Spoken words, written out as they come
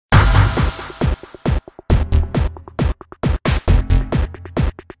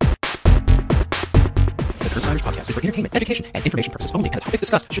for entertainment, education, and information purposes only, and the topics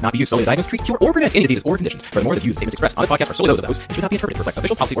discussed should not be used solely to diagnose, treat, cure, or prevent any diseases or conditions. Furthermore, the views and statements expressed on this podcast are solely those of those and should not be interpreted to reflect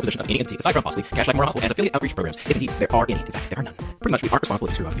official policy or position of any entity aside from possibly Cashback Memorial Hospital and affiliate outreach programs. If indeed there are any, in fact, there are none. Pretty much, we aren't responsible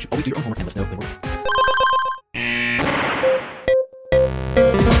if you screw up. You should always do your own homework and let us know when we're wrong.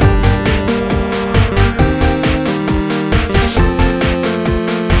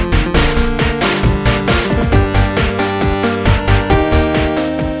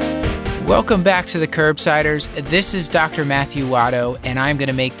 Welcome back to the Curbsiders. This is Dr. Matthew Watto, and I'm going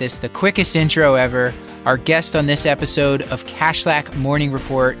to make this the quickest intro ever. Our guest on this episode of Kashlak Morning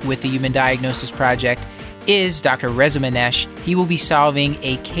Report with the Human Diagnosis Project is Dr. Reza Manesh. He will be solving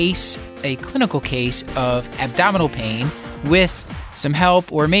a clinical case of abdominal pain with some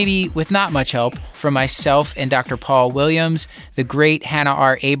help, or maybe with not much help, from myself and Dr. Paul Williams. The great Hannah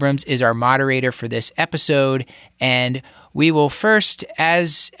R. Abrams is our moderator for this episode, and we will first,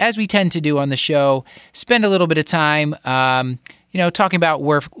 as we tend to do on the show, spend a little bit of time, talking about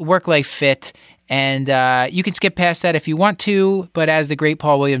work-life fit. And you can skip past that if you want to, but as the great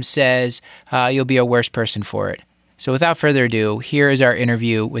Paul Williams says, you'll be a worse person for it. So without further ado, here is our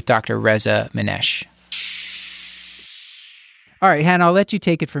interview with Dr. Reza Manesh. All right, Hannah, I'll let you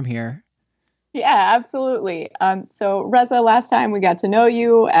take it from here. Yeah, absolutely. So Reza, last time we got to know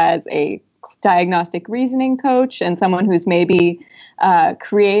you as a diagnostic reasoning coach and someone who's maybe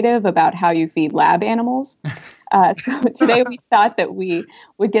creative about how you feed lab animals. So today we thought that we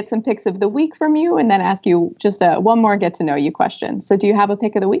would get some picks of the week from you and then ask you just one more get to know you question. So do you have a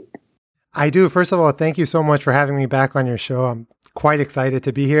pick of the week? I do. First of all, thank you so much for having me back on your show. I'm quite excited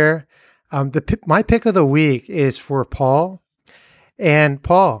to be here. My pick of the week is for Paul. And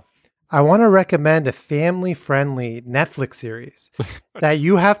Paul, I want to recommend a family-friendly Netflix series that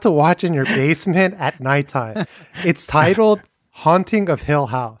you have to watch in your basement at nighttime. It's titled Haunting of Hill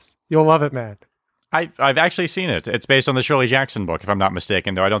House. You'll love it, man. I've actually seen it. It's based on the Shirley Jackson book, if I'm not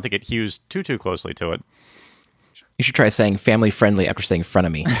mistaken, though I don't think it hews too closely to it. You should try saying family-friendly after saying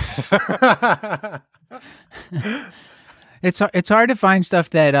frenemy. It's hard to find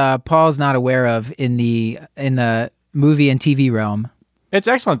stuff that Paul's not aware of in the movie and TV realm. It's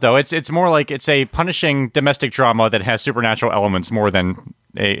excellent, though. It's more like it's a punishing domestic drama that has supernatural elements more than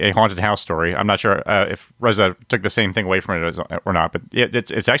a haunted house story. I'm not sure if Reza took the same thing away from it or not, but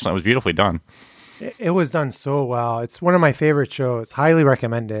it's excellent. It was beautifully done. It was done so well. It's one of my favorite shows. Highly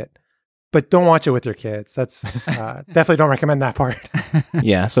recommend it. But don't watch it with your kids. That's definitely don't recommend that part.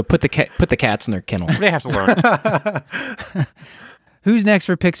 Yeah, so put the cats in their kennel. They have to learn. Who's next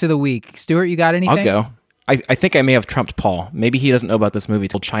for picks of the week? Stuart, you got anything? I'll go. I think I may have trumped Paul. Maybe he doesn't know about this movie.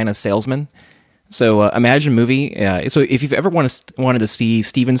 It's called China Salesman. So imagine a movie. So if you've ever wanted to see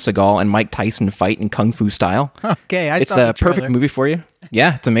Steven Seagal and Mike Tyson fight in Kung Fu style, okay, it's a perfect movie for you.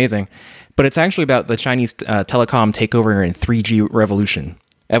 Yeah, it's amazing. But it's actually about the Chinese telecom takeover and 3G revolution.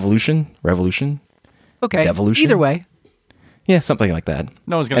 Revolution? Okay, devolution? Either way. Yeah, something like that.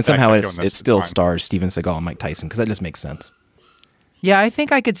 No one's going and to somehow it still stars Steven Seagal and Mike Tyson, because that just makes sense. Yeah, I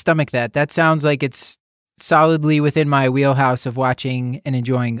think I could stomach that. That sounds like it's solidly within my wheelhouse of watching and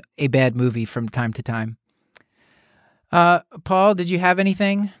enjoying a bad movie from time to time. Paul, did you have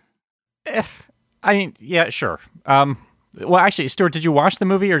anything? I mean, yeah, sure. Well, actually, Stuart, did you watch the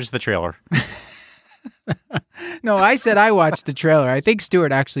movie or just the trailer? No, I said I watched the trailer. I think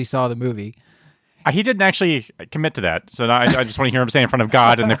Stuart actually saw the movie. He didn't actually commit to that. So now I just want to hear him say in front of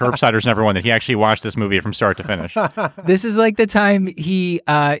God and the Curbsiders and everyone that he actually watched this movie from start to finish. This is like the time he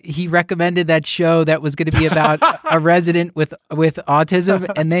recommended that show that was going to be about a resident with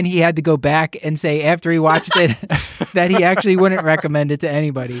autism, and then he had to go back and say after he watched it that he actually wouldn't recommend it to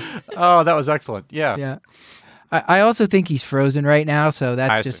anybody. Oh, that was excellent. Yeah. Yeah. I also think he's frozen right now, so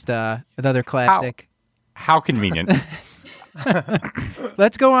that's just another classic. How convenient.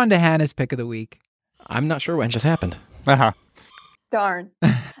 Let's go on to Hannah's pick of the week. I'm not sure when it just happened. Uh-huh. Darn.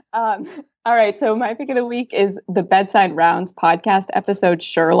 All right. So my pick of the week is the Bedside Rounds podcast episode,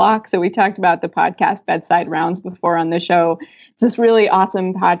 Sherlock. So we talked about the podcast Bedside Rounds before on the show. It's this really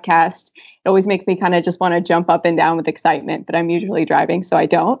awesome podcast. It always makes me kind of just want to jump up and down with excitement, but I'm usually driving, so I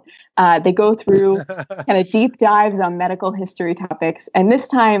don't. They go through kind of deep dives on medical history topics. And this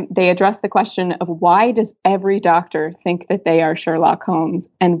time they address the question of why does every doctor think that they are Sherlock Holmes?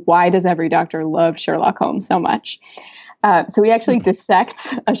 And why does every doctor love Sherlock Holmes so much? So he actually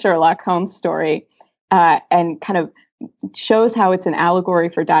dissects a Sherlock Holmes story and kind of shows how it's an allegory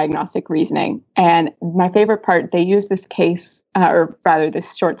for diagnostic reasoning. And my favorite part, they use this case, or rather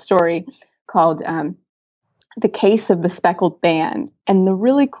this short story called The Case of the Speckled Band. And the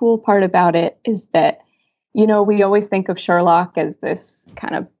really cool part about it is that, you know, we always think of Sherlock as this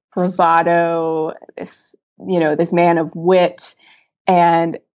kind of bravado, this this man of wit.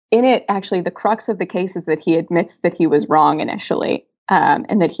 And in it, actually, the crux of the case is that he admits that he was wrong initially,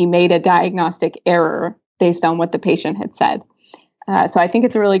 and that he made a diagnostic error based on what the patient had said. So I think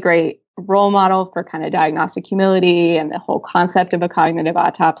it's a really great role model for kind of diagnostic humility and the whole concept of a cognitive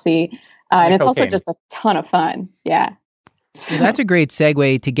autopsy. And it's also just a ton of fun. Yeah. Well, that's a great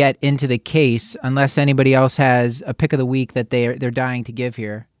segue to get into the case, unless anybody else has a pick of the week that they're dying to give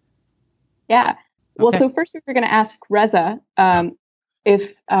here. Yeah. Well, Okay. so first we're going to ask Reza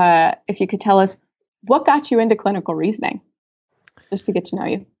if you could tell us what got you into clinical reasoning, just to get to know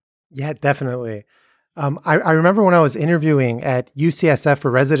you. Yeah, definitely. I remember when I was interviewing at UCSF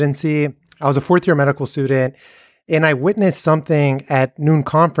for residency, I was a fourth-year medical student, and I witnessed something at noon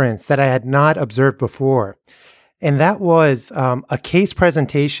conference that I had not observed before. And that was a case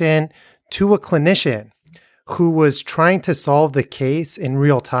presentation to a clinician who was trying to solve the case in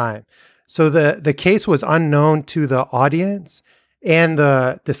real time. So the case was unknown to the audience and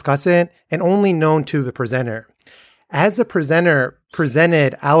the discussant and only known to the presenter. As the presenter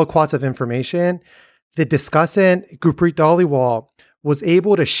presented aliquots of information, the discussant, Gurpreet Dhaliwal, was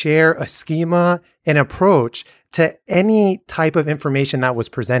able to share a schema and approach to any type of information that was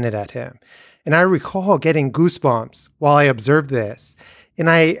presented at him. And I recall getting goosebumps while I observed this. And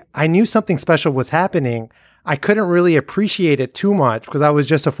I knew something special was happening. I couldn't really appreciate it too much because I was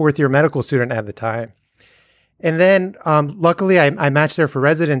just a fourth-year medical student at the time. And then luckily I matched there for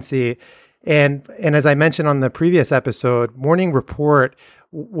residency. And as I mentioned on the previous episode, morning report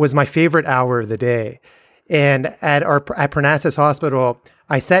was my favorite hour of the day. And at Parnassus Hospital,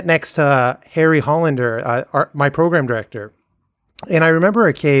 I sat next to Harry Hollander, my program director. And I remember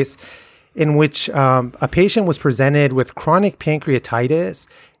a case in which a patient was presented with chronic pancreatitis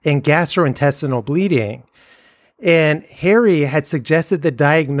and gastrointestinal bleeding. And Harry had suggested the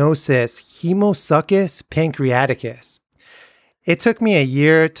diagnosis Haemosuccus pancreaticus. It took me a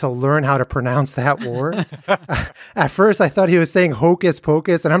year to learn how to pronounce that word. At first, I thought he was saying hocus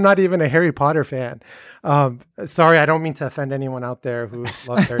pocus, and I'm not even a Harry Potter fan. Sorry, I don't mean to offend anyone out there who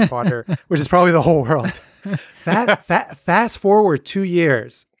loves Harry Potter, which is probably the whole world. Fast forward 2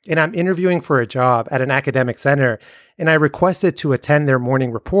 years, and I'm interviewing for a job at an academic center, and I requested to attend their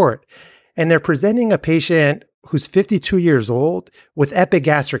morning report. And they're presenting a patient who's 52 years old with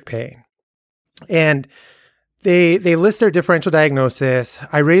epigastric pain. And they list their differential diagnosis.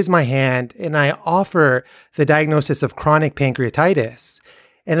 I raise my hand and I offer the diagnosis of chronic pancreatitis.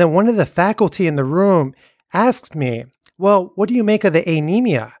 And then one of the faculty in the room asks me, well, what do you make of the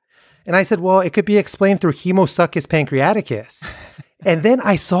anemia? And I said, well, it could be explained through Haemosuccus pancreaticus. And then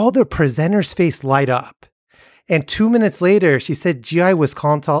I saw the presenter's face light up. And 2 minutes later, she said GI was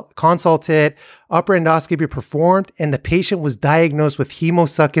consulted, upper endoscopy performed, and the patient was diagnosed with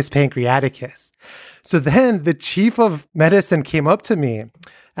Haemosuccus pancreaticus. So then the chief of medicine came up to me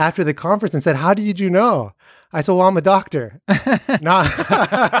after the conference and said, how did you know? I said, well, I'm a doctor. No,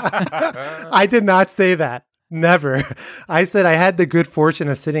 I did not say that. Never. I said I had the good fortune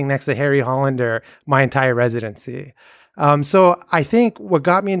of sitting next to Harry Hollander my entire residency. So I think what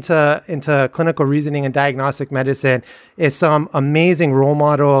got me into clinical reasoning and diagnostic medicine is some amazing role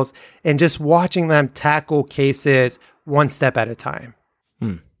models and just watching them tackle cases one step at a time.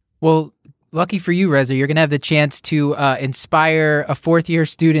 Well, lucky for you, Reza, you're going to have the chance to inspire a fourth-year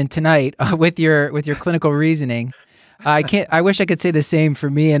student tonight with your clinical reasoning. I wish I could say the same for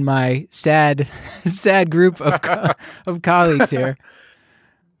me and my sad group of colleagues here.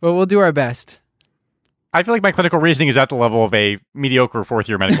 But we'll do our best. I feel like my clinical reasoning is at the level of a mediocre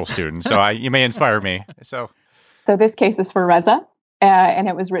fourth-year medical student, so you may inspire me. So this case is for Reza, and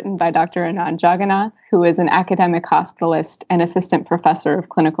it was written by Dr. Anand Jagannath, who is an academic hospitalist and assistant professor of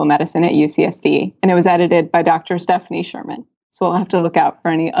clinical medicine at UCSD, and it was edited by Dr. Stephanie Sherman. So we'll have to look out for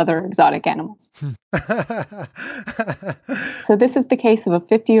any other exotic animals. So this is the case of a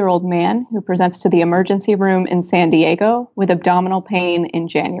 50-year-old man who presents to the emergency room in San Diego with abdominal pain in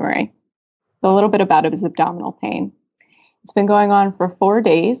January. So a little bit about his abdominal pain. It's been going on for 4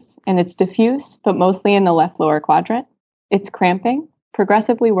 days, and it's diffuse, but mostly in the left lower quadrant. It's cramping,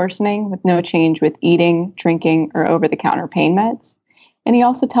 progressively worsening with no change with eating, drinking, or over-the-counter pain meds. And he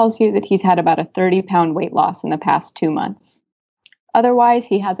also tells you that he's had about a 30-pound weight loss in the past 2 months. Otherwise,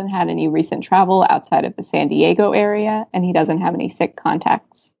 he hasn't had any recent travel outside of the San Diego area, and he doesn't have any sick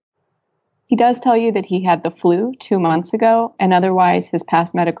contacts. He does tell you that he had the flu 2 months ago, and otherwise his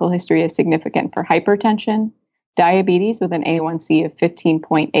past medical history is significant for hypertension, diabetes with an A1C of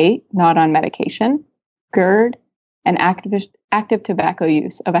 15.8, not on medication, GERD, and active tobacco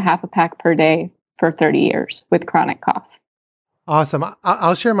use of a half a pack per day for 30 years with chronic cough. Awesome.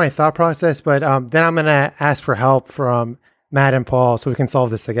 I'll share my thought process, but then I'm going to ask for help from Matt and Paul so we can solve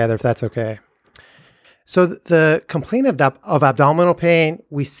this together, if that's okay. So the complaint of abdominal pain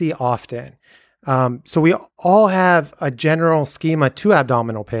we see often. So we all have a general schema to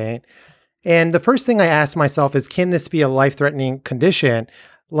abdominal pain. And the first thing I ask myself is, can this be a life-threatening condition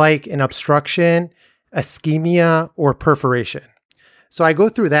like an obstruction, ischemia, or perforation? So I go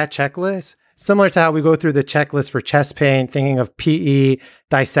through that checklist, similar to how we go through the checklist for chest pain, thinking of PE,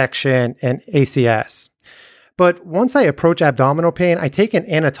 dissection, and ACS. But once I approach abdominal pain, I take an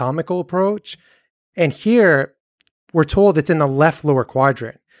anatomical approach. And here, we're told it's in the left lower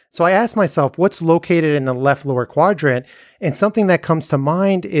quadrant. So I ask myself, what's located in the left lower quadrant? And something that comes to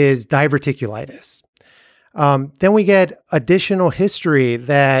mind is diverticulitis. Then we get additional history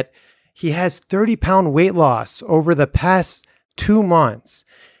that he has 30-pound weight loss over the past 2 months.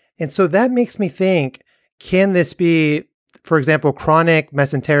 And so that makes me think, can this be, for example, chronic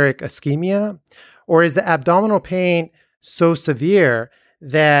mesenteric ischemia? Or is the abdominal pain so severe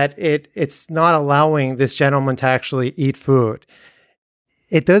that it's not allowing this gentleman to actually eat food?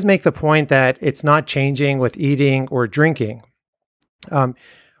 It does make the point that it's not changing with eating or drinking.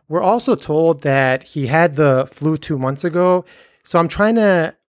 We're also told that he had the flu 2 months ago. So I'm trying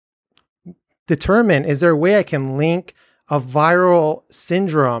to determine, is there a way I can link a viral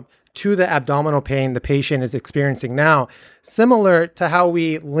syndrome to the abdominal pain the patient is experiencing now, similar to how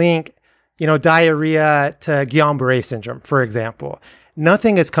we link, diarrhea to Guillain-Barré syndrome, for example.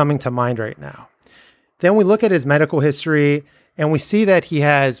 Nothing is coming to mind right now. Then we look at his medical history and we see that he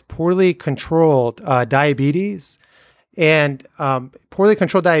has poorly controlled diabetes. And poorly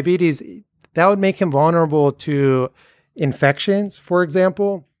controlled diabetes, that would make him vulnerable to infections, for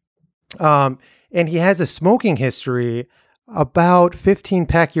example. And he has a smoking history, about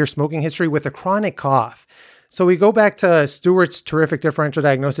 15-pack year smoking history with a chronic cough. So we go back to Stewart's terrific differential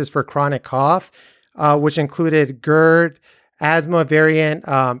diagnosis for chronic cough, which included GERD, asthma variant,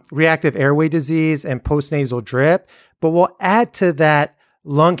 reactive airway disease, and postnasal drip. But we'll add to that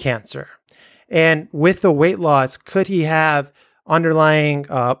lung cancer. And with the weight loss, could he have underlying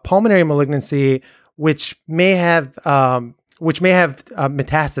pulmonary malignancy, which may have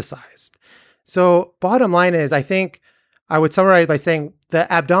metastasized? So bottom line is, I think I would summarize by saying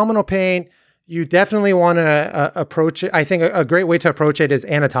the abdominal pain, you definitely want to approach it. I think a great way to approach it is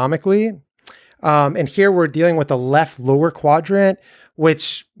anatomically. And here we're dealing with the left lower quadrant,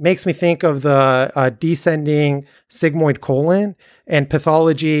 which makes me think of the descending sigmoid colon and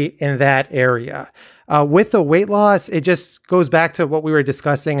pathology in that area. With the weight loss, it just goes back to what we were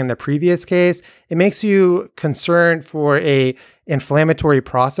discussing in the previous case. It makes you concerned for a inflammatory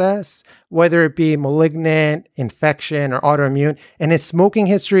process, whether it be malignant, infection, or autoimmune, and his smoking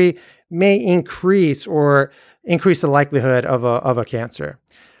history may increase the likelihood of a cancer.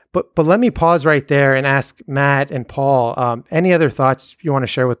 But let me pause right there and ask Matt and Paul, any other thoughts you want to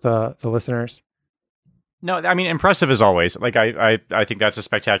share with the listeners? No, I mean, impressive as always. Like, I think that's a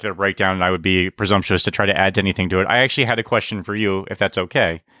spectacular breakdown, and I would be presumptuous to try to add anything to it. I actually had a question for you, if that's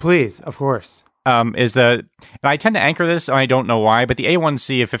okay. Please, of course. And I tend to anchor this, and I don't know why, but the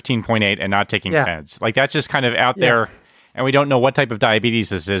A1C of 15.8 and not taking meds, like that's just kind of out there, and we don't know what type of diabetes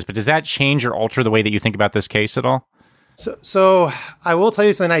this is, but does that change or alter the way that you think about this case at all? So I will tell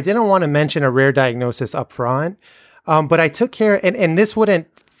you something. I didn't want to mention a rare diagnosis up front, but I took care, and this wouldn't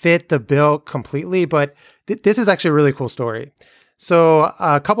fit the bill completely, but this is actually a really cool story. So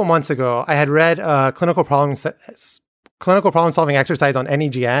a couple months ago, I had read a clinical problem solving exercise on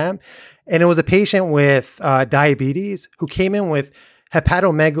NEGM, and it was a patient with diabetes who came in with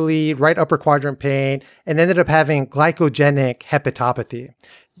hepatomegaly, right upper quadrant pain, and ended up having glycogenic hepatopathy.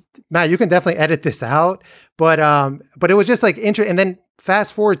 Matt, you can definitely edit this out, but it was just like interesting. And then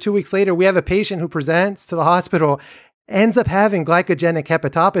fast forward 2 weeks later, we have a patient who presents to the hospital, ends up having glycogenic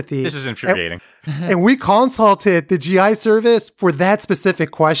hepatopathy. This is infuriating. And we consulted the GI service for that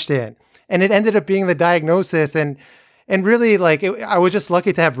specific question, and it ended up being the diagnosis. And really, I was just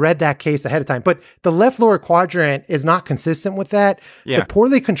lucky to have read that case ahead of time. But the left lower quadrant is not consistent with that. Yeah. The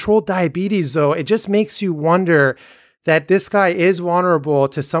poorly controlled diabetes, though, it just makes you wonder that this guy is vulnerable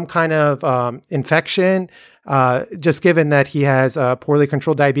to some kind of infection, just given that he has poorly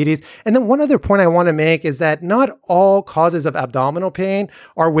controlled diabetes. And then one other point I want to make is that not all causes of abdominal pain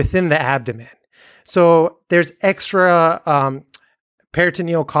are within the abdomen. So there's extra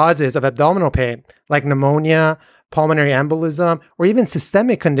peritoneal causes of abdominal pain, like pneumonia, pulmonary embolism, or even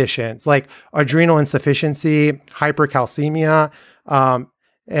systemic conditions like adrenal insufficiency, hypercalcemia.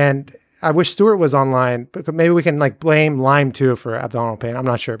 And I wish Stuart was online, but maybe we can like blame Lyme too for abdominal pain. I'm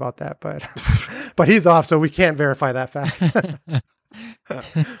not sure about that, but but he's off, so we can't verify that fact.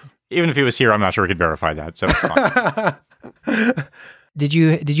 Even if he was here, I'm not sure we could verify that. So it's fine. Did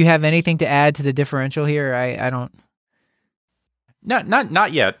you have anything to add to the differential here? I don't.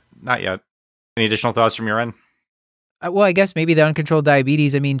 Not yet. Not yet. Any additional thoughts from your end? Well, I guess maybe the uncontrolled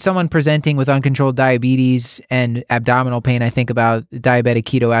diabetes. I mean, someone presenting with uncontrolled diabetes and abdominal pain, I think about diabetic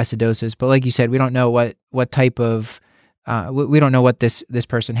ketoacidosis. But like you said, we don't know what type of, we don't know what this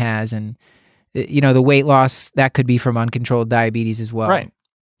person has. And, the weight loss, that could be from uncontrolled diabetes as well. Right.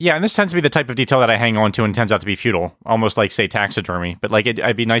 Yeah, and this tends to be the type of detail that I hang on to and turns out to be futile, almost like, say, taxidermy. But like,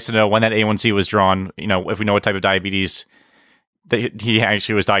 it'd be nice to know when that A1C was drawn, if we know what type of diabetes that he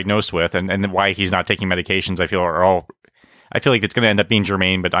actually was diagnosed with, and why he's not taking medications. I feel like it's going to end up being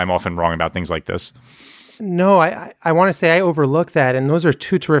germane, but I'm often wrong about things like this. No, I want to say I overlooked that, and those are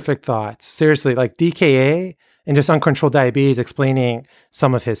two terrific thoughts. Seriously, like DKA and just uncontrolled diabetes explaining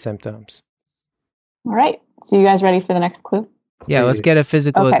some of his symptoms. All right. So you guys ready for the next clue? Yeah, let's get a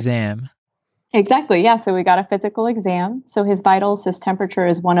physical exam. Exactly. Yeah. So we got a physical exam. So his vitals, his temperature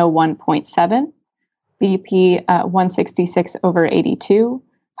is 101.7, BP 166/82,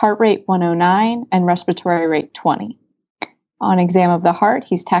 heart rate 109, and respiratory rate 20. On exam of the heart,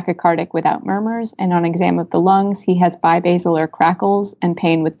 he's tachycardic without murmurs, and on exam of the lungs, he has bibasilar crackles and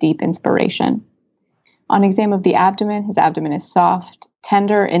pain with deep inspiration. On exam of the abdomen, his abdomen is soft,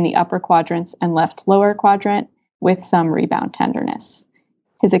 tender in the upper quadrants and left lower quadrant, with some rebound tenderness.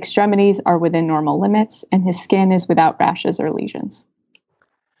 His extremities are within normal limits, and his skin is without rashes or lesions.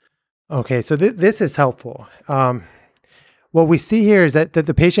 Okay, so this is helpful. What we see here is that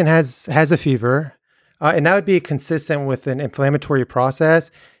the patient has a fever, and that would be consistent with an inflammatory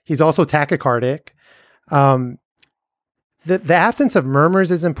process. He's also tachycardic. The absence of murmurs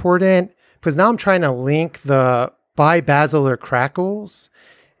is important because now I'm trying to link the bibasilar crackles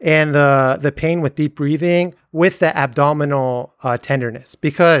and the pain with deep breathing with the abdominal tenderness.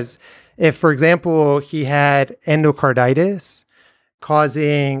 Because if, for example, he had endocarditis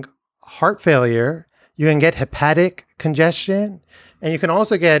causing heart failure, you can get hepatic congestion, and you can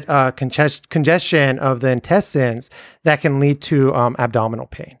also get congestion of the intestines that can lead to abdominal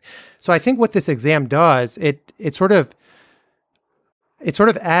pain. So I think what this exam does, it sort of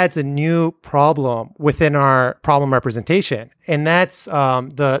adds a new problem within our problem representation, and that's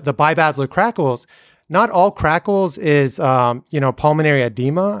the bibasilar crackles. Not all crackles is pulmonary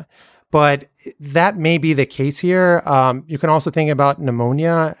edema, but that may be the case here. You can also think about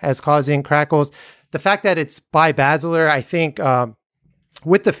pneumonia as causing crackles. The fact that it's bibasilar, I think,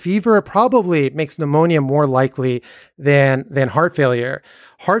 with the fever, it probably makes pneumonia more likely than heart failure.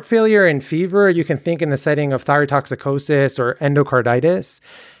 Heart failure and fever, you can think in the setting of thyrotoxicosis or endocarditis.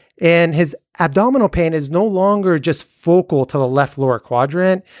 And his abdominal pain is no longer just focal to the left lower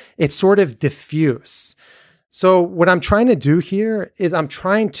quadrant. It's sort of diffuse. So what I'm trying to do here is I'm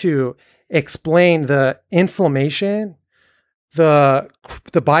trying to explain the inflammation, the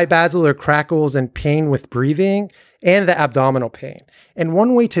bibasilar crackles and pain with breathing, and the abdominal pain. And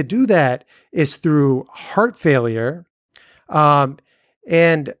one way to do that is through heart failure.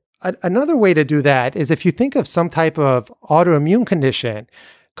 And another way to do that is if you think of some type of autoimmune condition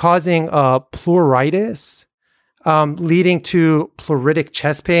causing pleuritis, leading to pleuritic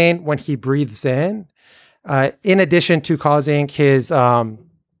chest pain when he breathes in addition to causing his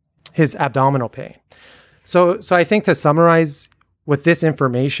abdominal pain. So I think to summarize with this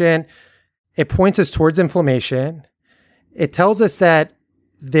information, it points us towards inflammation. It tells us that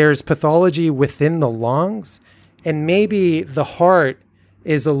there's pathology within the lungs, and maybe the heart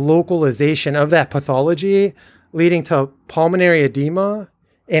is a localization of that pathology, leading to pulmonary edema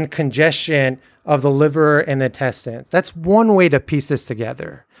and congestion of the liver and the intestines. That's one way to piece this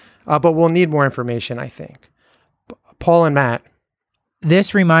together, but we'll need more information, I think. Paul and Matt.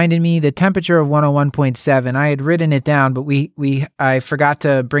 This reminded me the temperature of 101.7. I had written it down, but I forgot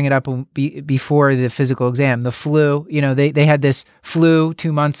to bring it up before the physical exam. The flu, they had this flu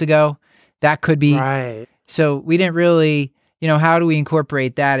 2 months ago. That could be right. So we didn't really, how do we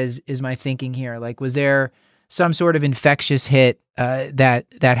incorporate that is my thinking here. Like, was there some sort of infectious hit that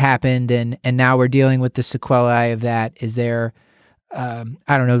happened, and now we're dealing with the sequelae of that? Is there I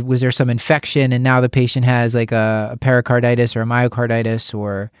don't know, was there some infection and now the patient has like a pericarditis or a myocarditis,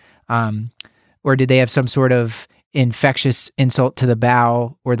 or did they have some sort of infectious insult to the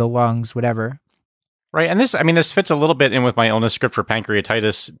bowel or the lungs, whatever? Right. And this fits a little bit in with my illness script for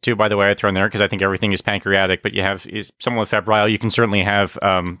pancreatitis too, by the way, I throw in there because I think everything is pancreatic, but you have someone with febrile, you can certainly have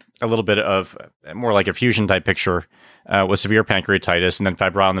a little bit of more like a fusion type picture with severe pancreatitis, and then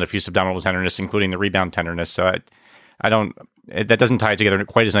febrile and then diffuse abdominal tenderness, including the rebound tenderness. So that doesn't tie together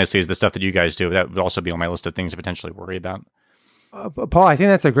quite as nicely as the stuff that you guys do. That would also be on my list of things to potentially worry about. Paul, I think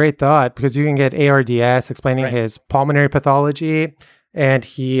that's a great thought because you can get ARDS explaining his pulmonary pathology, and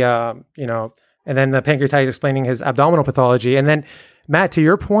and then the pancreatitis explaining his abdominal pathology. And then, Matt, to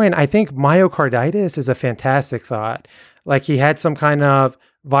your point, I think myocarditis is a fantastic thought. Like he had some kind of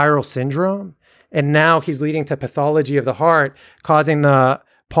viral syndrome, and now he's leading to pathology of the heart, causing the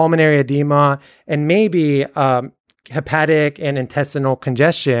pulmonary edema and maybe hepatic and intestinal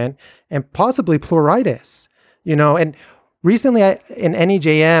congestion and possibly pleuritis. And recently in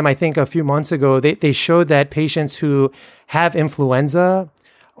NEJM, I think a few months ago, they showed that patients who have influenza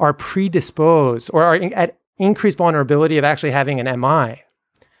are predisposed or are at increased vulnerability of actually having an MI.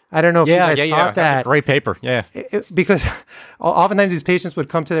 I don't know if you guys thought that. That's a great paper. Yeah. Because oftentimes these patients would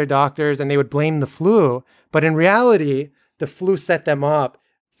come to their doctors and they would blame the flu, but in reality, the flu set them up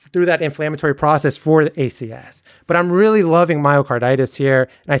through that inflammatory process for the ACS. But I'm really loving myocarditis here,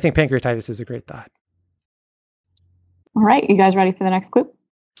 and I think pancreatitis is a great thought. All right, you guys ready for the next clue?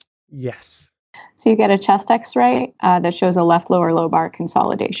 Yes. So you get a chest x-ray that shows a left lower lobar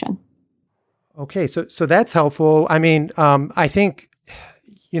consolidation. Okay, so that's helpful. I mean, I think,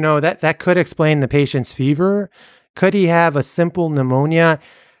 that could explain the patient's fever. Could he have a simple pneumonia?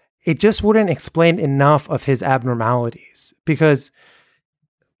 It just wouldn't explain enough of his abnormalities because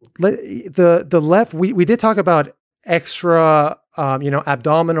the left, we did talk about extra,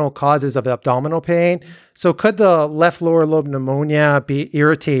 abdominal causes of abdominal pain. So could the left lower lobe pneumonia be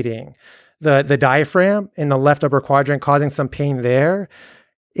irritating the diaphragm in the left upper quadrant, causing some pain there?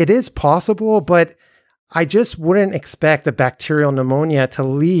 It is possible, but I just wouldn't expect a bacterial pneumonia to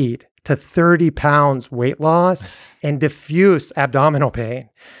lead to 30 pounds weight loss and diffuse abdominal pain.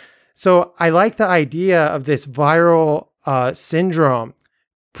 So I like the idea of this viral syndrome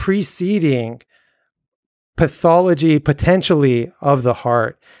preceding pathology potentially of the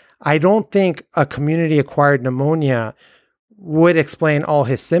heart. I don't think a community-acquired pneumonia would explain all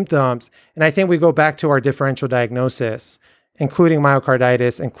his symptoms. And I think we go back to our differential diagnosis, including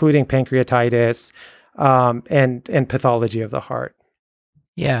myocarditis, including pancreatitis, and pathology of the heart.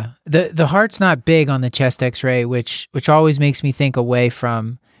 Yeah. The heart's not big on the chest x-ray, which always makes me think away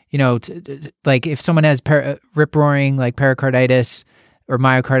from, like if someone has rip-roaring like pericarditis or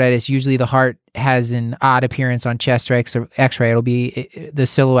myocarditis, usually the heart has an odd appearance on chest x-ray. It'll be, the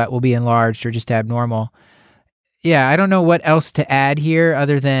silhouette will be enlarged or just abnormal. Yeah, I don't know what else to add here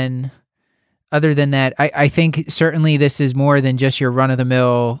other than that. I think certainly this is more than just your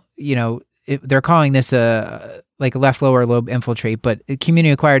run-of-the-mill, they're calling this a left lower lobe infiltrate, but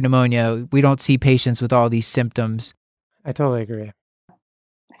community-acquired pneumonia, we don't see patients with all these symptoms. I totally agree.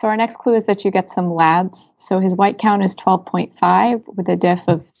 So our next clue is that you get some labs. So his white count is 12.5 with a diff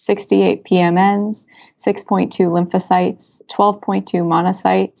of 68 PMNs, 6.2 lymphocytes, 12.2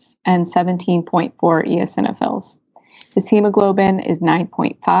 monocytes, and 17.4 eosinophils. His hemoglobin is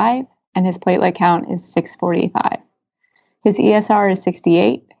 9.5, and his platelet count is 645. His ESR is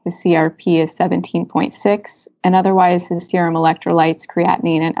 68, his CRP is 17.6, and otherwise his serum electrolytes,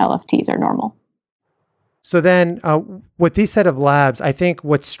 creatinine, and LFTs are normal. So then with these set of labs, I think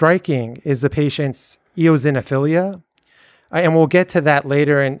what's striking is the patient's eosinophilia. And we'll get to that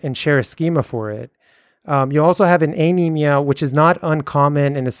later and share a schema for it. You also have an anemia, which is not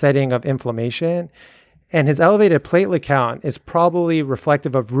uncommon in the setting of inflammation. And his elevated platelet count is probably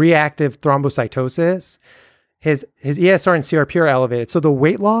reflective of reactive thrombocytosis. His ESR and CRP are elevated. So the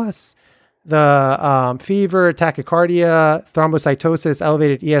weight loss, the fever, tachycardia, thrombocytosis,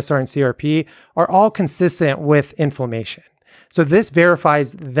 elevated ESR and CRP are all consistent with inflammation. So this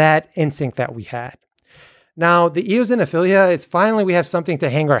verifies that instinct that we had. Now, the eosinophilia, it's finally we have something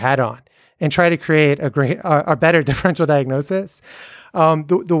to hang our hat on and try to create a better differential diagnosis.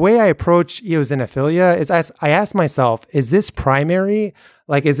 The way I approach eosinophilia is I ask myself, is this primary?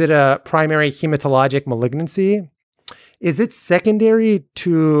 Like, is it a primary hematologic malignancy? Is it secondary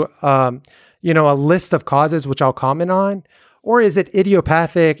to, a list of causes, which I'll comment on? Or is it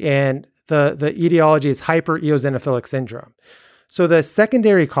idiopathic and the etiology is hypereosinophilic syndrome? So the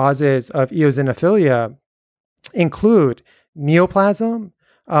secondary causes of eosinophilia include neoplasm.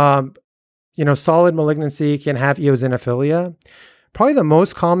 Solid malignancy can have eosinophilia. Probably the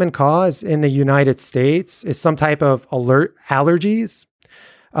most common cause in the United States is some type of allergies.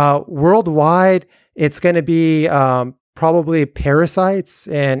 Worldwide, it's going to be probably parasites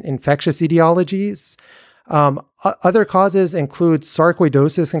and infectious etiologies. Other causes include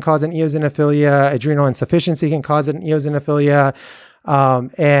sarcoidosis can cause an eosinophilia, adrenal insufficiency can cause an eosinophilia,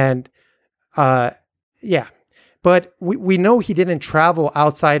 yeah. But we know he didn't travel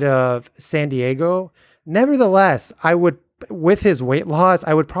outside of San Diego. Nevertheless, with his weight loss,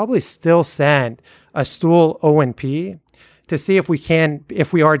 I would probably still send a stool O&P to see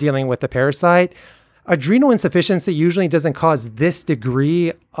if we are dealing with the parasite. Adrenal insufficiency usually doesn't cause this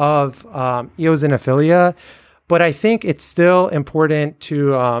degree of eosinophilia, but I think it's still important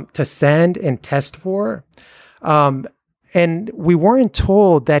to send and test for. And we weren't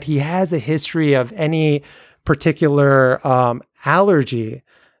told that he has a history of any particular allergy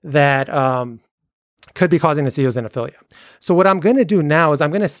that could be causing this eosinophilia. So what I'm going to do now is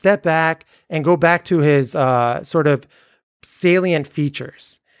I'm going to step back and go back to his sort of salient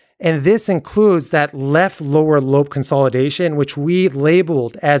features. And this includes that left lower lobe consolidation, which we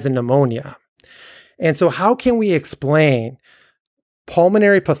labeled as a pneumonia. And so how can we explain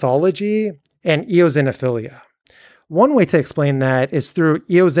pulmonary pathology and eosinophilia? One way to explain that is through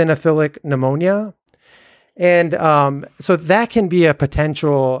eosinophilic pneumonia. And so that can be a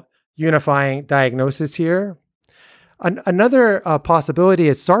potential unifying diagnosis here. Another possibility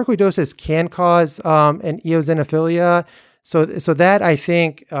is sarcoidosis can cause an eosinophilia. So that I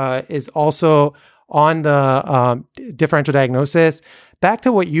think is also on the differential diagnosis. Back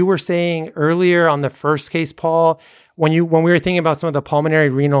to what you were saying earlier on the first case, Paul, when we were thinking about some of the pulmonary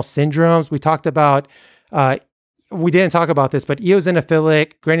renal syndromes, we talked about, we didn't talk about this, but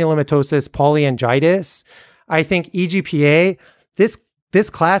eosinophilic granulomatosis polyangiitis. I think EGPA, this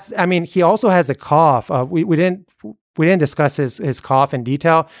class, I mean, he also has a cough. We didn't discuss his cough in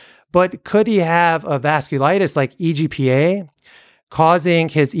detail, but could he have a vasculitis like EGPA causing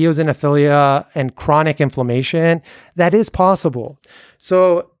his eosinophilia and chronic inflammation? That is possible.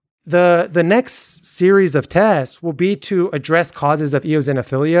 So the next series of tests will be to address causes of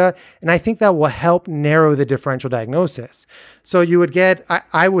eosinophilia, and I think that will help narrow the differential diagnosis. So you would get,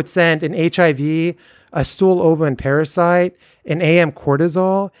 I would send an HIV, a stool ovum parasite, an AM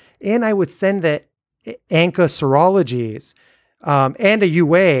cortisol, and I would send the ANCA serologies and a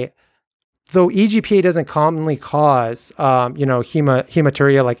UA. Though EGPA doesn't commonly cause,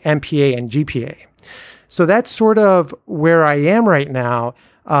 hematuria like MPA and GPA. So that's sort of where I am right now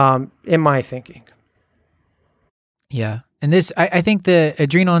in my thinking. Yeah. And this, I think the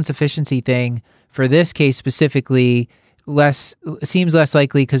adrenal insufficiency thing for this case specifically seems less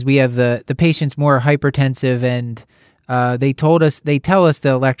likely because we have the patient's more hypertensive and they tell us the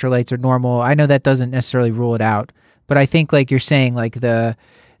electrolytes are normal. I know that doesn't necessarily rule it out, but I think like you're saying, like the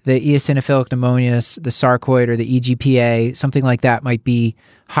eosinophilic pneumonias, the sarcoid or the EGPA, something like that might be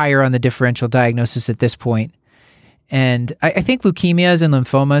higher on the differential diagnosis at this point. And I think leukemias and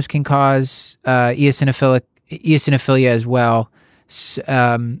lymphomas can cause eosinophilia as well.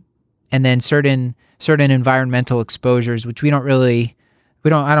 And then certain environmental exposures, which I don't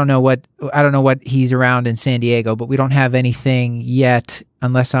know what he's around in San Diego, but we don't have anything yet,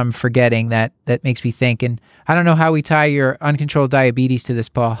 unless I'm forgetting that makes me think. And I don't know how we tie your uncontrolled diabetes to this,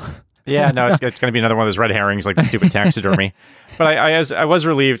 Paul. Yeah, no, it's going to be another one of those red herrings, like the stupid taxidermy. But I was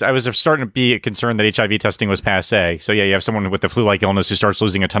relieved. I was starting to be concerned that HIV testing was passé. So yeah, you have someone with a flu-like illness who starts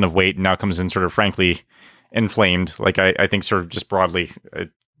losing a ton of weight and now comes in sort of frankly inflamed. Like I think sort of just broadly,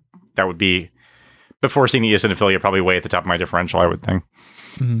 that would be, before seeing the eosinophilia, probably way at the top of my differential, I would think.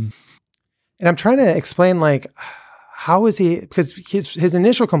 Mm-hmm. And I'm trying to explain, like, how is he, because his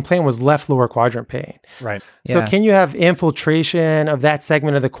initial complaint was left lower quadrant pain. Right. So Yeah. can you have infiltration of that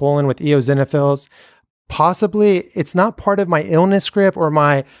segment of the colon with eosinophils? Possibly. It's not part of my illness script or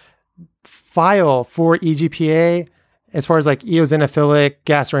my file for EGPA as far as like eosinophilic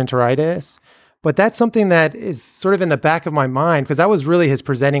gastroenteritis. But that's something that is sort of in the back of my mind because that was really his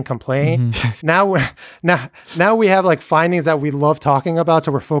presenting complaint. Mm-hmm. Now we have like findings that we love talking about,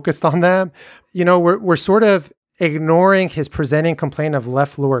 so we're focused on them. You know, we're sort of ignoring his presenting complaint of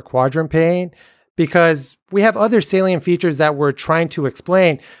left lower quadrant pain because we have other salient features that we're trying to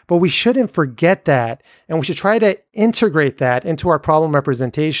explain, but we shouldn't forget that. And we should try to integrate that into our problem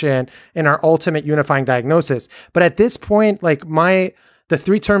representation and our ultimate unifying diagnosis. But at this point, like the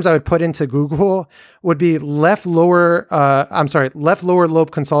three terms I would put into Google would be left lower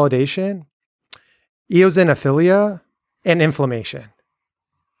lobe consolidation, eosinophilia, and inflammation.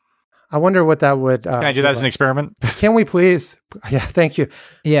 I wonder what that would... Can I do that as an experiment? Can we please? Yeah, thank you.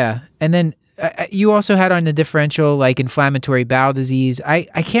 Yeah. And then you also had on the differential, like inflammatory bowel disease. I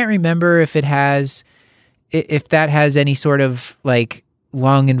can't remember if that has any sort of like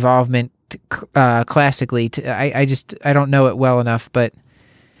lung involvement classically. I don't know it well enough, but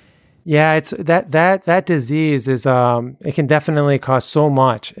yeah, it's that disease is it can definitely cause so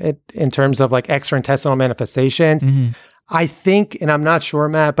much in terms of like extraintestinal manifestations. I think, and I'm not sure,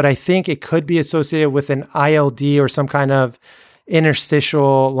 Matt, but I think it could be associated with an ILD or some kind of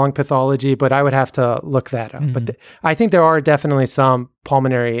interstitial lung pathology, but I would have to look that up. But I think there are definitely some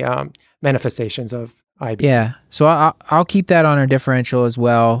pulmonary manifestations of IB. Yeah, so I'll keep that on our differential as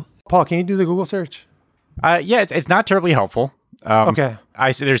well. Paul, can you do the Google search? Yeah, it's not terribly helpful. Okay.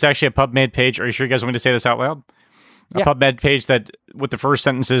 There's actually a PubMed page. Are you sure you guys want me to say this out loud? Yeah. A PubMed page that, with the first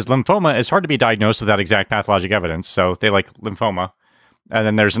sentence, is lymphoma is hard to be diagnosed without exact pathologic evidence. So they like lymphoma. And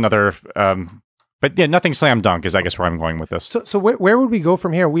then there's another, but yeah, nothing slam dunk is, I guess, where I'm going with this. So where would we go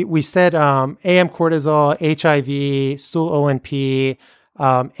from here? We said AM cortisol, HIV, stool ONP,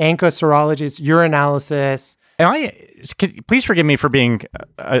 ANCA serologies, urinalysis. Please forgive me for being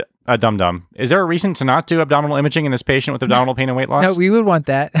a dum-dum. Is there a reason to not do abdominal imaging in this patient with abdominal pain and weight loss? No, we would want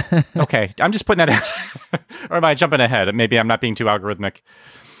that. Okay. I'm just putting that or am I jumping ahead? Maybe I'm not being too algorithmic.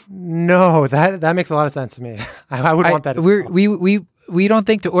 No, that makes a lot of sense to me. I would want that. We don't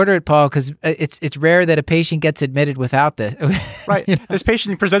think to order it, Paul, because it's rare that a patient gets admitted without this. Right. You know? This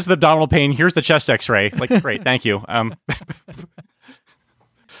patient presents with abdominal pain. Here's the chest x-ray. Like, great. Thank you.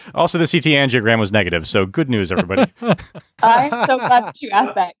 Also, the CT angiogram was negative, so good news, everybody. I'm so glad that you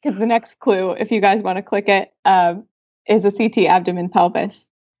asked that, because the next clue, if you guys want to click it, is a CT abdomen pelvis.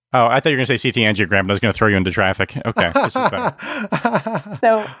 Oh, I thought you were going to say CT angiogram, but I was going to throw you into traffic. Okay, this is better.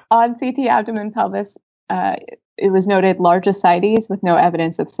 So on CT abdomen pelvis, it was noted large ascites with no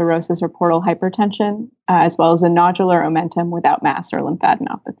evidence of cirrhosis or portal hypertension, as well as a nodular omentum without mass or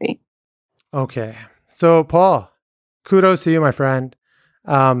lymphadenopathy. Okay. So, Paul, kudos to you, my friend.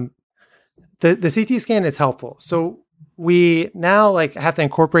 The CT scan is helpful. So we now have to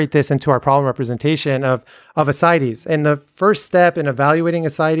incorporate this into our problem representation of ascites. And the first step in evaluating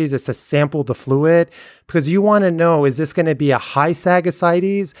ascites is to sample the fluid, because you want to know, is this going to be a high sag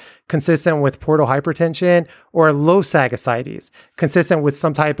ascites consistent with portal hypertension, or a low sag ascites consistent with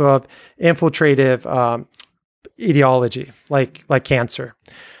some type of infiltrative etiology like cancer.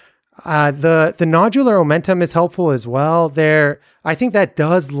 The nodular omentum is helpful as well. I think that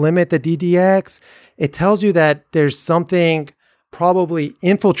does limit the DDX. It tells you that there's something probably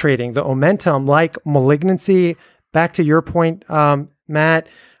infiltrating the omentum, like malignancy. Back to your point, Matt,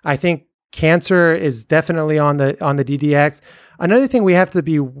 I think cancer is definitely on the DDX. Another thing we have to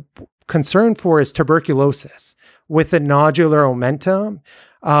be concerned for is tuberculosis with the nodular omentum.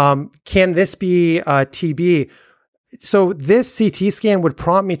 Can this be TB? So this CT scan would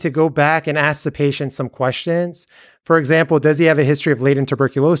prompt me to go back and ask the patient some questions. For example, does he have a history of latent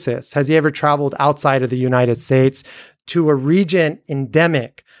tuberculosis? Has he ever traveled outside of the United States to a region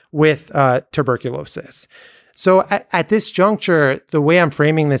endemic with tuberculosis? So at this juncture, the way I'm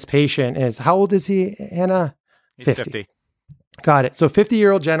framing this patient is, how old is he, Hannah? He's 50. Got it. So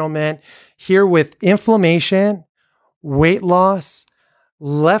 50-year-old gentleman here with inflammation, weight loss,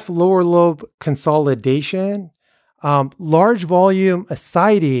 left lower lobe consolidation, large volume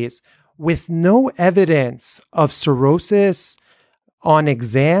ascites with no evidence of cirrhosis on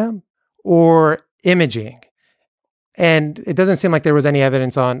exam or imaging. And it doesn't seem like there was any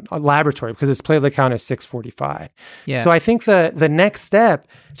evidence on laboratory, because his platelet count is 645. Yeah. So I think the next step,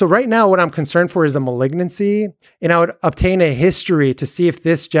 so right now what I'm concerned for is a malignancy, and I would obtain a history to see if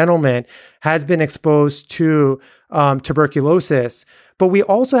this gentleman has been exposed to tuberculosis. But we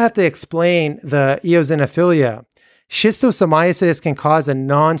also have to explain the eosinophilia. Schistosomiasis can cause a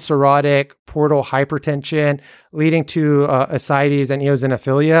non-cirrhotic portal hypertension, leading to ascites and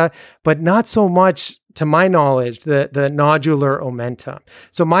eosinophilia, but not so much, to my knowledge, the nodular omentum.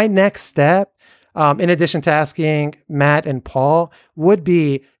 So my next step, in addition to asking Matt and Paul, would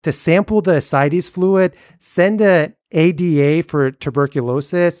be to sample the ascites fluid, send an ADA for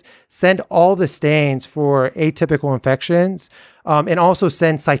tuberculosis, send all the stains for atypical infections, and also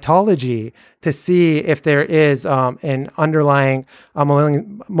send cytology to see if there is an underlying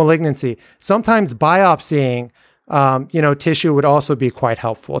malignancy. Sometimes biopsying tissue would also be quite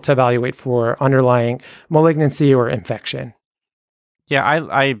helpful to evaluate for underlying malignancy or infection. Yeah,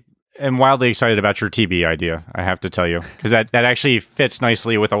 I am wildly excited about your TB idea, I have to tell you, because that actually fits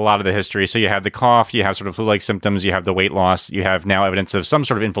nicely with a lot of the history. So you have the cough, you have sort of flu-like symptoms, you have the weight loss, you have now evidence of some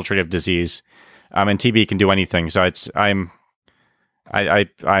sort of infiltrative disease, and TB can do anything. So I'm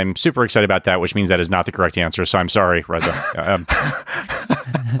super excited about that, which means that is not the correct answer. So I'm sorry, Reza.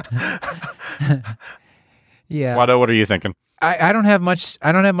 Yeah. Watto, what are you thinking? I don't have much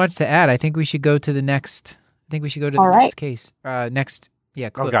to add. I think we should go to the next. Next Yeah.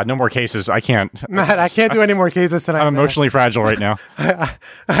 Oh God, no more cases. I can't. Matt, I can't do any more cases tonight. I'm emotionally fragile right now. I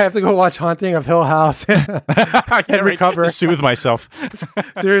have to go watch Haunting of Hill House and recover. Soothe myself.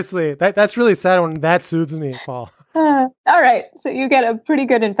 Seriously, that's really sad when that soothes me, Paul. All right. So you get a pretty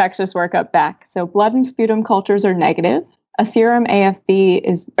good infectious workup back. So blood and sputum cultures are negative. A sputum AFB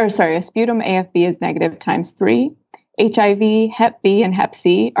is negative times 3. HIV, Hep B, and Hep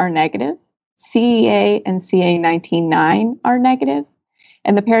C are negative. CEA and CA19-9 are negative.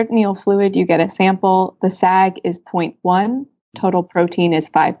 And the peritoneal fluid, you get a sample. The SAG is 0.1. Total protein is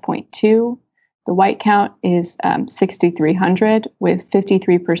 5.2. The white count is 6,300 with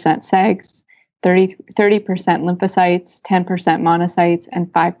 53% SEGs, 30% lymphocytes, 10% monocytes,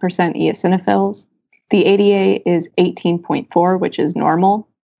 and 5% eosinophils. The ADA is 18.4, which is normal.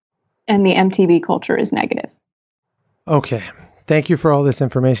 And the MTB culture is negative. Okay. Thank you for all this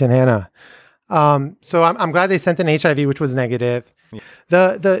information, Hannah. So I'm glad they sent an HIV, which was negative. Yeah.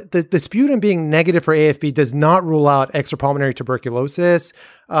 The sputum being negative for AFB does not rule out extrapulmonary tuberculosis.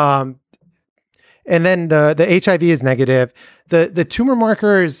 And then the HIV is negative. The tumor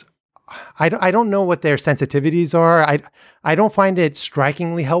markers, I don't know what their sensitivities are. I don't find it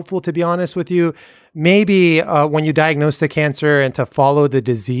strikingly helpful, to be honest with you. Maybe when you diagnose the cancer and to follow the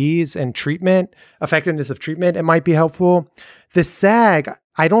disease and treatment, effectiveness of treatment, it might be helpful. The SAG,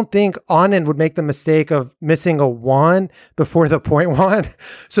 I don't think Anand would make the mistake of missing a 1 before the 0.1.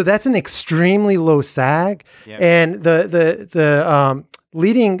 So that's an extremely low SAG. Yep. And the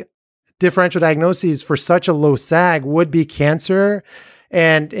leading differential diagnoses for such a low SAG would be cancer.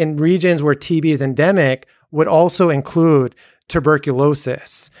 And in regions where TB is endemic would also include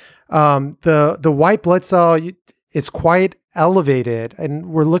tuberculosis. The white blood cell is quite elevated, and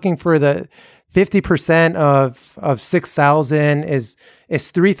we're looking for the 50% of 6,000 is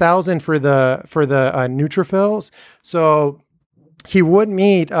 3,000 for the neutrophils. So he would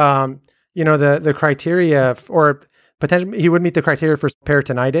meet the criteria or potentially he would meet the criteria for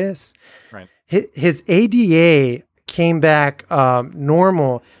peritonitis. Right. His ADA came back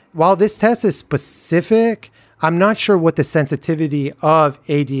normal. While this test is specific, I'm not sure what the sensitivity of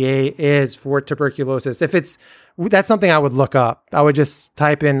ADA is for tuberculosis. That's something I would look up. I would just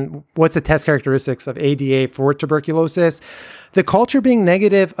type in what's the test characteristics of ADA for tuberculosis. The culture being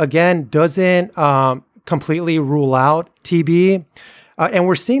negative, again, doesn't completely rule out TB. And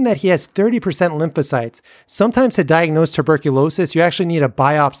we're seeing that he has 30% lymphocytes. Sometimes to diagnose tuberculosis, you actually need a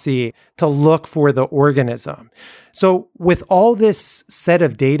biopsy to look for the organism. So with all this set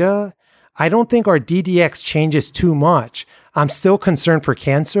of data, I don't think our DDX changes too much. I'm still concerned for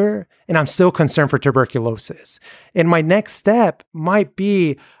cancer, and I'm still concerned for tuberculosis. And my next step might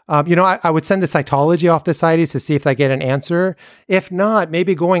be, I would send the cytology off the ascites to see if I get an answer. If not,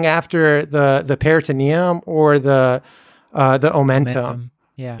 maybe going after the peritoneum or the omentum.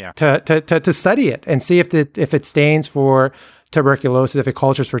 Yeah. To study it and see if it stains for tuberculosis, if it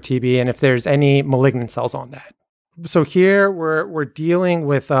cultures for TB, and if there's any malignant cells on that. So here we're dealing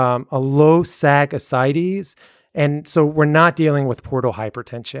with a low SAG ascites, and so we're not dealing with portal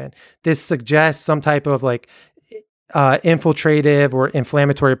hypertension. This suggests some type of infiltrative or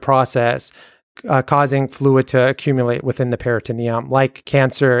inflammatory process causing fluid to accumulate within the peritoneum, like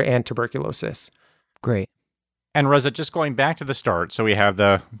cancer and tuberculosis. Great. And Reza, just going back to the start, so we have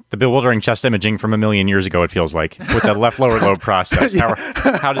the bewildering chest imaging from a million years ago, it feels like, with the left lower lobe process. Yeah.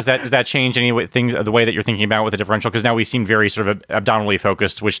 How does that change the way that you're thinking about with the differential? Because now we seem very sort of abdominally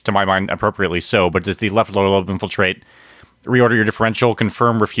focused, which to my mind, appropriately so. But does the left lower lobe infiltrate, reorder your differential,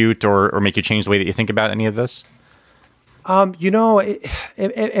 confirm, refute, or make you change the way that you think about any of this?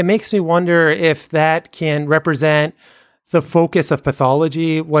 It makes me wonder if that can represent the focus of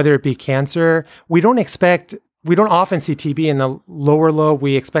pathology, whether it be cancer. We don't often see TB in the lower lobe.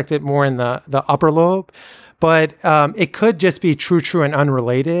 We expect it more in the upper lobe, but it could just be true and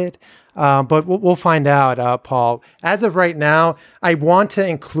unrelated. But we'll find out, Paul. As of right now, I want to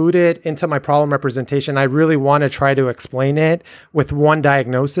include it into my problem representation. I really want to try to explain it with one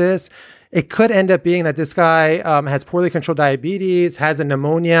diagnosis. It could end up being that this guy has poorly controlled diabetes, has a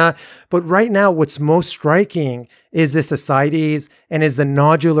pneumonia. But right now, what's most striking is this ascites and is the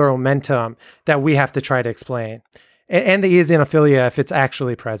nodular omentum that we have to try to explain. And the eosinophilia, if it's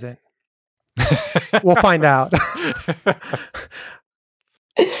actually present. We'll find out.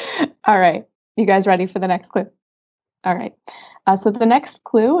 All right. You guys ready for the next clue? All right. So the next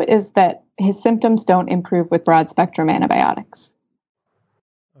clue is that his symptoms don't improve with broad spectrum antibiotics.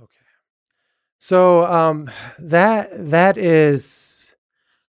 So that is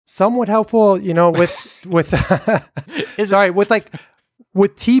somewhat helpful, with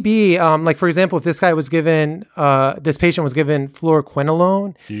with TB, like for example, if this guy was given, this patient was given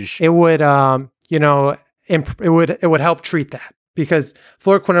fluoroquinolone, it would, it would help treat that, because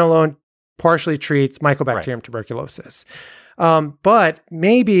fluoroquinolone partially treats Mycobacterium tuberculosis. But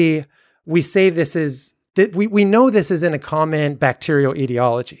maybe we say this is that we know this isn't a common bacterial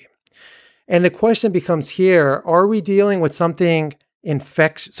etiology, and the question becomes here: are we dealing with something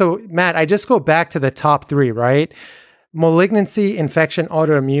infectious? So, Matt, I just go back to the top three, right? Malignancy, infection,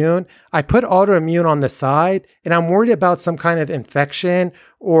 autoimmune. I put autoimmune on the side, and I'm worried about some kind of infection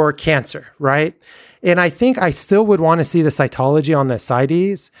or cancer, right? And I think I still would want to see the cytology on the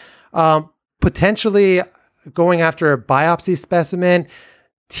ascites, potentially going after a biopsy specimen,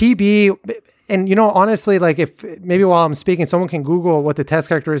 TB. And, honestly, like if maybe while I'm speaking, someone can Google what the test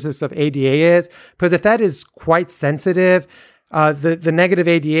characteristics of ADA is, because if that is quite sensitive, the negative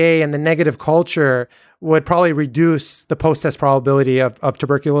ADA and the negative culture would probably reduce the post-test probability of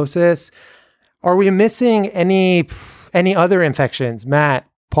tuberculosis. Are we missing any other infections, Matt,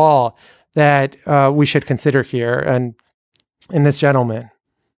 Paul, that we should consider here and in this gentleman?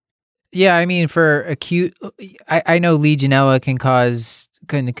 Yeah, I mean, for acute, I know Legionella can cause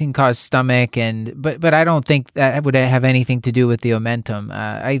stomach, but I don't think that would have anything to do with the omentum.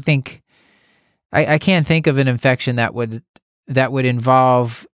 I think I can't think of an infection that would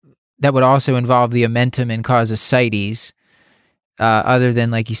also involve the omentum and cause ascites, other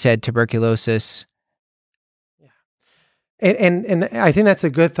than, like you said, tuberculosis. And I think that's a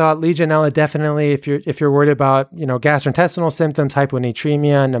good thought. Legionella, definitely, if you're worried about, gastrointestinal symptoms,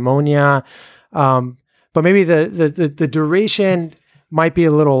 hyponatremia, pneumonia, but maybe the duration might be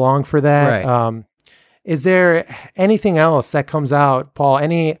a little long for that. Right. Is there anything else that comes out, Paul?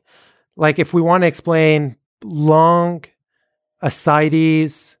 If we want to explain lung,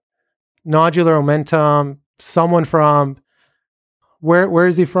 ascites, nodular omentum, someone from where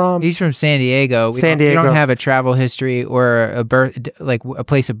is he from? He's from San Diego. We don't have a travel history or a birth, like a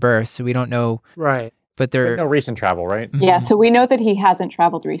place of birth, so we don't know. Right. But there no recent travel, right? Yeah, so we know that he hasn't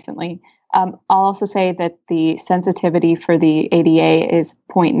traveled recently. I'll also say that the sensitivity for the ADA is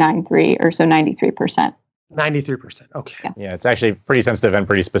 0.93 or so, 93%. 93%. Okay. Yeah, it's actually pretty sensitive and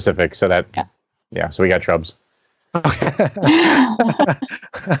pretty specific. So that, so we got Chubbs. Okay.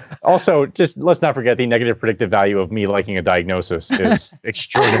 Also, just let's not forget the negative predictive value of me liking a diagnosis is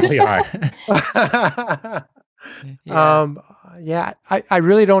extraordinarily high. I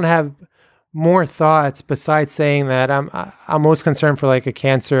really don't have more thoughts besides saying that I'm most concerned for like a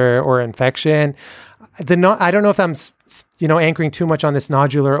cancer or infection. I don't know if I'm anchoring too much on this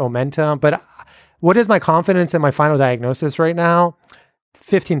nodular omentum, but what is my confidence in my final diagnosis right now?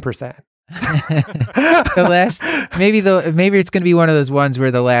 15%. Maybe it's going to be one of those ones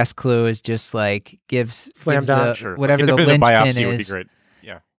where the last clue is just like gives down. Whatever the linchpin biopsy is. Would be great.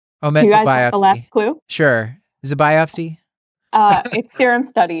 Yeah. Do you guys have the last clue? Sure. Is it biopsy? It's serum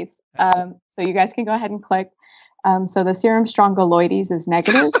studies. So you guys can go ahead and click. So the serum strongyloides is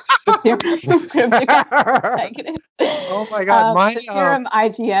negative. The serum is negative. Oh my God! The serum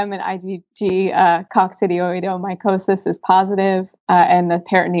IgM and IgG coccidioidomycosis is positive, and the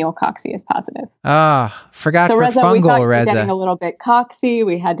peritoneal cocci is positive. Forgot so for Reza, fungal, we thought you were Reza. getting a little bit coxy.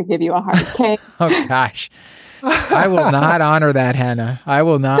 We had to give you a hard case. Oh gosh. I will not honor that, Hannah. I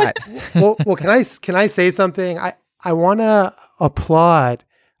will not. well, can I say something? I want to applaud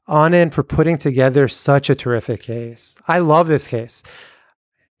Anand for putting together such a terrific case. I love this case,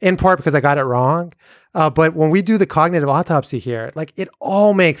 in part because I got it wrong. But when we do the cognitive autopsy here, like it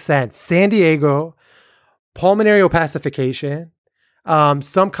all makes sense. San Diego, pulmonary opacification,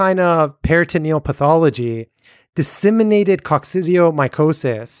 some kind of peritoneal pathology, disseminated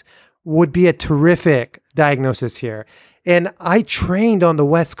coccidiomycosis would be a terrific diagnosis here. And I trained on the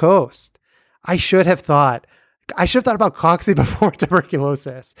West Coast. I should have thought about cocci before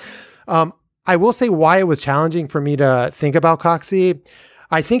tuberculosis. I will say why it was challenging for me to think about cocci.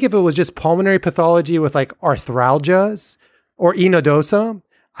 I think if it was just pulmonary pathology with like arthralgias or enodosum,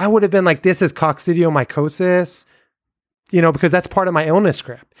 I would have been like, this is coccidiomycosis, because that's part of my illness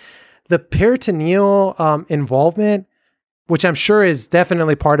script. The peritoneal involvement, which I'm sure is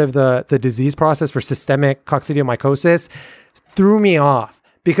definitely part of the disease process for systemic coccidiomycosis, threw me off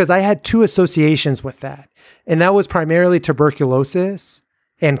because I had two associations with that. And that was primarily tuberculosis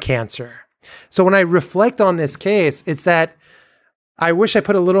and cancer. So when I reflect on this case, it's that I wish I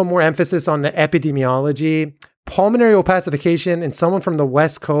put a little more emphasis on the epidemiology. Pulmonary opacification in someone from the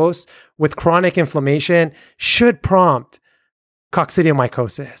West Coast with chronic inflammation should prompt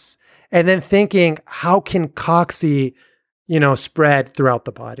coccidiomycosis. And then thinking, how can cocci, spread throughout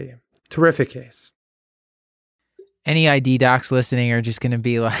the body? Terrific case. Any ID docs listening are just going to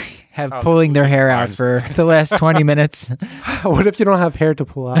be like, pulling their hair out for the last 20 minutes. What if you don't have hair to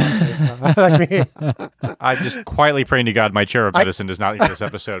pull out? I'm just quietly praying to God my chair of medicine does not hear this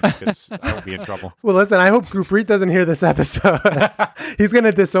episode because I will be in trouble. Well, listen, I hope Gurpreet doesn't hear this episode. He's going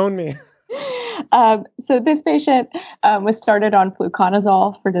to disown me. So this patient was started on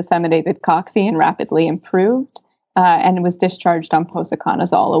fluconazole for disseminated cocci and rapidly improved, and was discharged on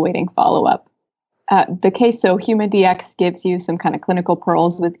posaconazole awaiting follow-up. The case, so HumanDx gives you some kind of clinical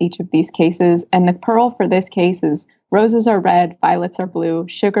pearls with each of these cases. And the pearl for this case is roses are red, violets are blue,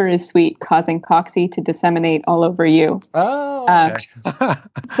 sugar is sweet, causing cocci to disseminate all over you. Oh, okay.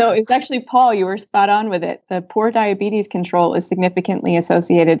 So it's actually, Paul, you were spot on with it. The poor diabetes control is significantly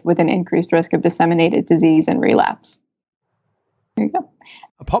associated with an increased risk of disseminated disease and relapse. There you go.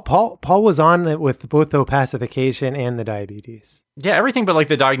 Paul was on it with both the opacification and the diabetes. Yeah, everything but like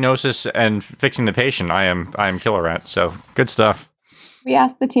the diagnosis and fixing the patient. I am killer at. So good stuff. We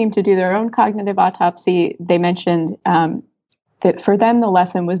asked the team to do their own cognitive autopsy. They mentioned that for them, the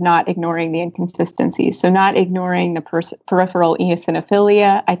lesson was not ignoring the inconsistencies. So not ignoring the peripheral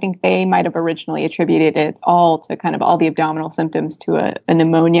eosinophilia. I think they might have originally attributed it all to kind of all the abdominal symptoms to a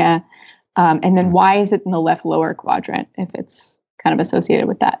pneumonia. And then why is it in the left lower quadrant if it's kind of associated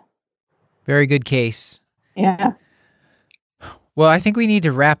with that? Very good case. Yeah. Well, I think we need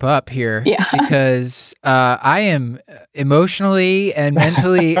to wrap up here because I am emotionally and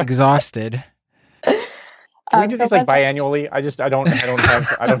mentally exhausted. Can we do these like biannually? I don't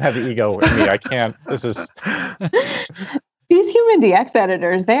have the ego in me. I can't. This is these HumanDx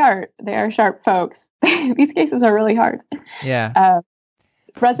editors. They are sharp folks. These cases are really hard. Yeah.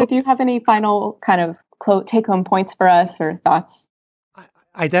 Reza, do you have any final kind of take-home points for us or thoughts?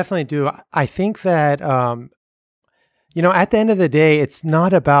 I definitely do. I think that, at the end of the day, it's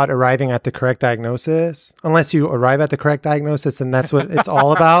not about arriving at the correct diagnosis. Unless you arrive at the correct diagnosis, and that's what it's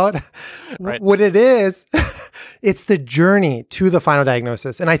all about. Right. What it is, it's the journey to the final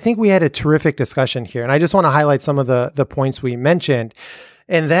diagnosis. And I think we had a terrific discussion here. And I just want to highlight some of the points we mentioned.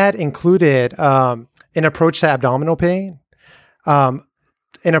 And that included an approach to abdominal pain, an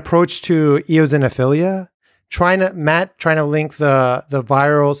approach to eosinophilia, trying to link the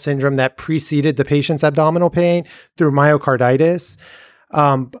viral syndrome that preceded the patient's abdominal pain through myocarditis.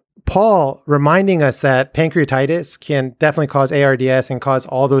 Paul reminding us that pancreatitis can definitely cause ARDS and cause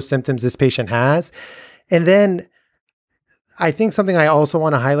all those symptoms this patient has. And then I think something I also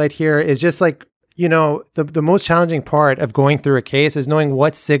want to highlight here is just like, the most challenging part of going through a case is knowing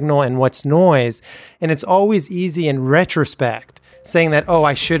what's signal and what's noise. And it's always easy in retrospect saying that,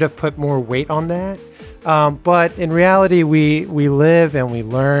 I should have put more weight on that. But in reality, we live and we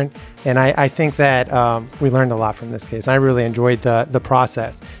learn. And I think that we learned a lot from this case. I really enjoyed the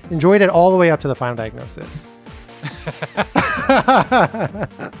process. Enjoyed it all the way up to the final diagnosis.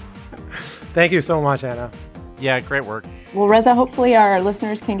 Thank you so much, Anna. Yeah, great work. Well, Reza, hopefully our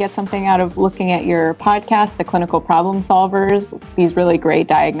listeners can get something out of looking at your podcast, The Clinical Problem Solvers, these really great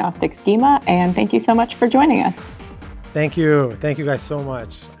diagnostic schema. And thank you so much for joining us. Thank you. Thank you guys so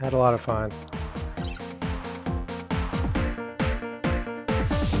much. I had a lot of fun.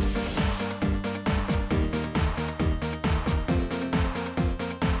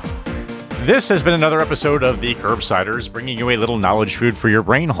 This has been another episode of The Curbsiders, bringing you a little knowledge food for your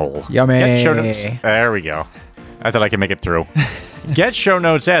brain hole. Yummy. Get show notes. There we go. I thought I could make it through. Get show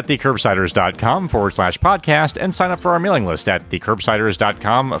notes at thecurbsiders.com/podcast and sign up for our mailing list at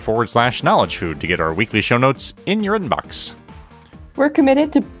thecurbsiders.com/knowledge food to get our weekly show notes in your inbox. We're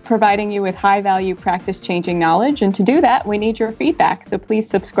committed to providing you with high-value practice-changing knowledge, and to do that, we need your feedback. So please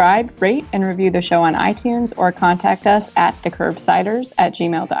subscribe, rate, and review the show on iTunes or contact us at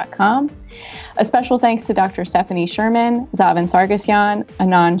thecurbsiders@gmail.com. A special thanks to Dr. Stephanie Sherman, Zavan Sargsyan,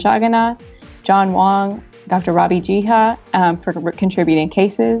 Anand Jagannath, John Wong, Dr. Ravi Jiha for contributing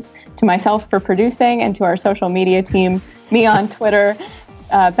cases, to myself for producing, and to our social media team, me on Twitter,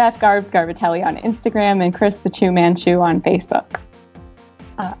 Beth Garbatelli on Instagram, and Chris the Chew Man Chew on Facebook.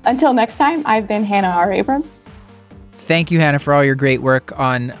 Until next time, I've been Hannah R. Abrams. Thank you, Hannah, for all your great work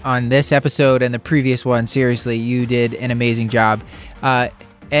on this episode and the previous one. Seriously, you did an amazing job.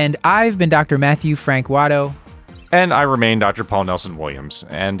 And I've been Dr. Matthew Frank Watto. And I remain Dr. Paul Nelson Williams.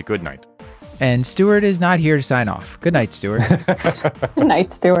 And good night. And Stuart is not here to sign off. Good night, Stuart. Good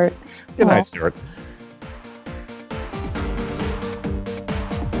night, Stuart. Good night, Stuart.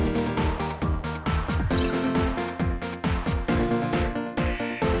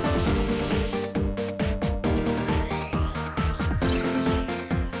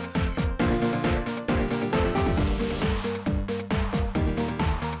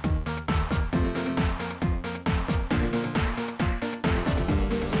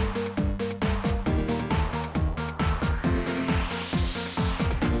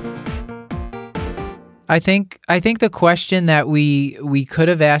 I think the question that we could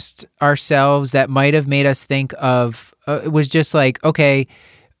have asked ourselves that might have made us think of was just like, okay,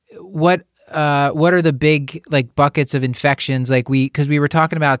 what are the big like buckets of infections? Like because we were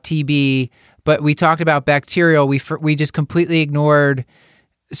talking about TB, but we talked about bacterial. We just completely ignored,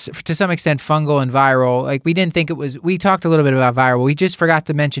 to some extent, fungal and viral. Like we didn't think it was. We talked a little bit about viral. We just forgot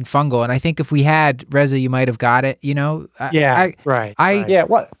to mention fungal. And I think if we had, Reza, you might have got it. You know? Right.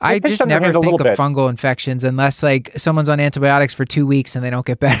 I just never think of fungal infections unless like someone's on antibiotics for 2 weeks and they don't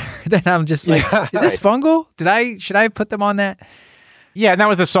get better. Then I'm just like, is this fungal? Should I put them on that? Yeah, and that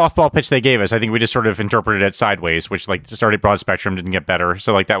was the softball pitch they gave us. I think we just sort of interpreted it sideways, which like started broad spectrum, didn't get better.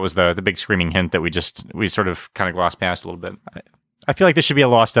 So like that was the big screaming hint that we sort of kind of glossed past a little bit. I feel like this should be a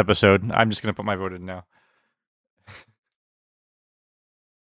lost episode. I'm just going to put my vote in now.